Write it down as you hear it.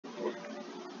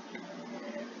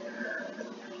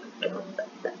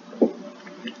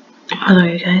Hello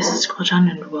you guys, it's Quil-Chan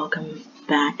and welcome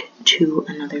back to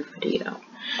another video.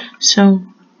 So,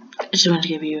 I just wanted to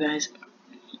give you guys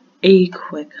a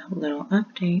quick little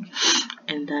update,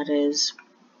 and that is,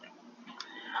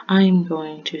 I'm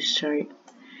going to start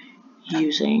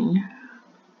using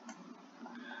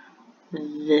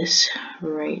this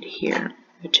right here,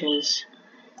 which is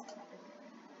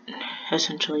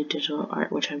essentially digital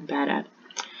art, which I'm bad at.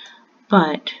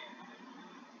 But,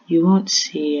 you won't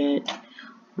see it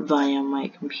via my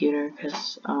computer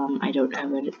because I don't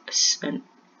have an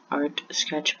art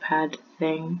sketchpad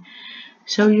thing,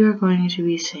 so you're going to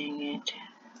be seeing it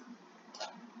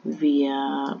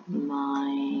via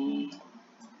my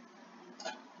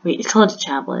it's called a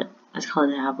tablet. It's called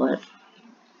a tablet,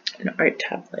 an art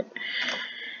tablet.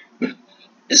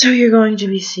 So you're going to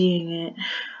be seeing it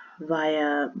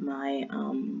via my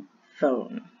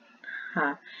phone.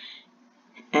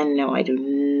 And no, I do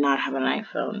not have an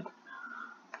iPhone.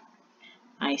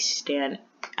 I stand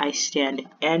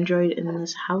Android in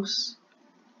this house,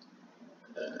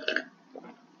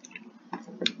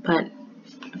 but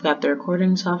I've got the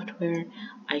recording software.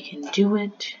 I can do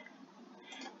it,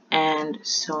 and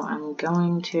so I'm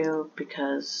going to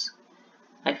because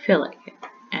I feel like it,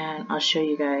 and I'll show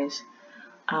you guys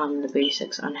the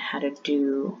basics on how to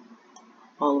do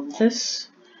all of this,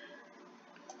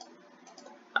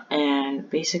 and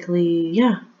basically,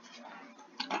 yeah,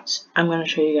 so I'm going to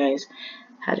show you guys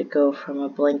how to go from a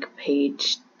blank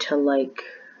page to like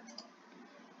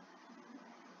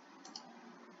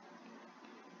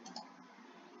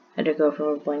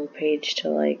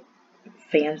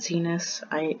fanciness.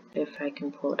 If I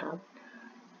can pull it up.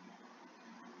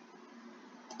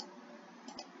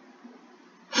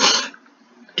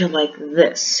 To like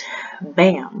this.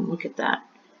 Bam! Look at that.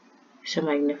 So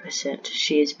magnificent.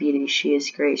 She is beauty. She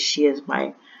is grace. She is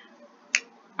my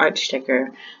art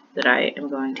sticker that I am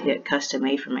going to get custom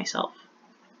made for myself.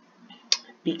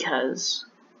 Because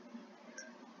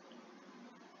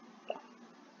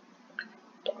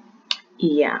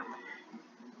yeah.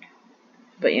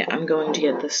 But yeah, I'm going to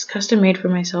get this custom made for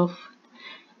myself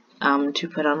to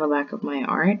put on the back of my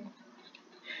art,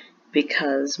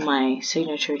 because my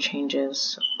signature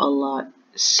changes a lot,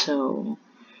 so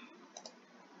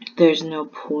there's no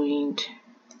point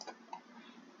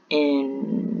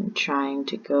in trying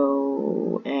to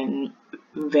go and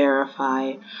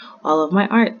verify all of my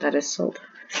art that is sold.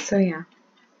 So yeah,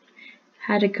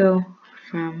 had to go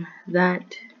from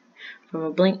a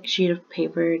blank sheet of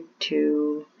paper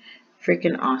to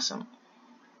freaking awesome.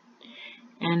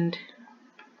 And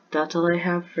that's all I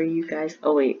have for you guys.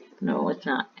 Oh wait, no it's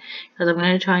not, because I'm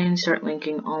going to try and start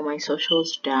linking all my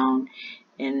socials down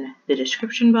in the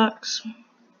description box.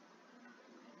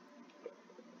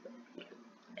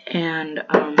 And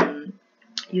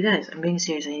you guys, I'm being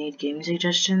serious, I need game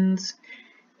suggestions,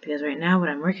 because right now what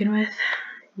I'm working with,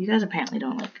 you guys apparently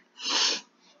don't like.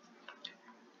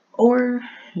 Or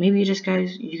maybe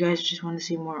you guys just want to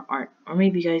see more art, or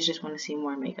maybe you guys just want to see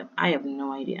more makeup. I have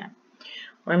no idea.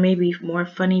 Or maybe more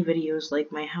funny videos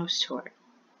like my house tour.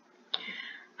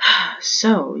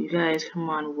 So, you guys, come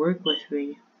on, work with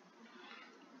me.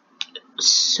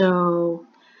 So,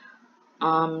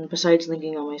 besides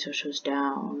linking all my socials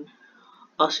down,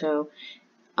 also,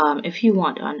 if you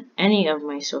want on any of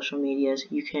my social medias,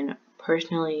 you can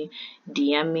personally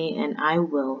DM me and I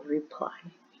will reply.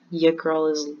 Your girl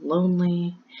is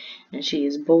lonely and she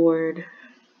is bored.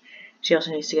 She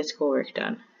also needs to get schoolwork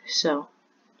done. So,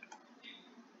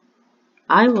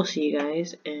 I will see you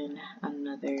guys in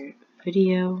another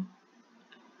video.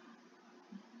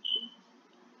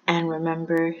 And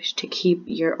remember to keep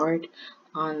your art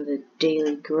on the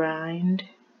daily grind.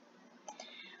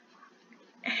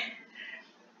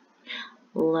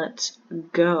 Let's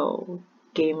go,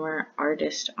 gamer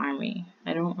artist army.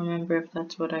 I don't remember if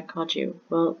that's what I called you.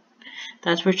 Well,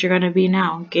 that's what you're gonna be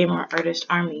now, gamer artist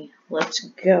army. Let's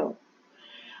go.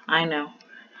 I know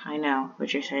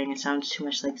what you're saying. It sounds too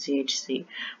much like CHC.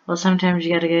 Well, sometimes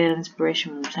you gotta get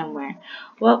inspiration from somewhere.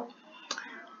 Well,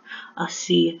 I'll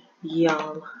see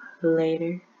y'all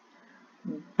later.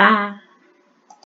 Bye.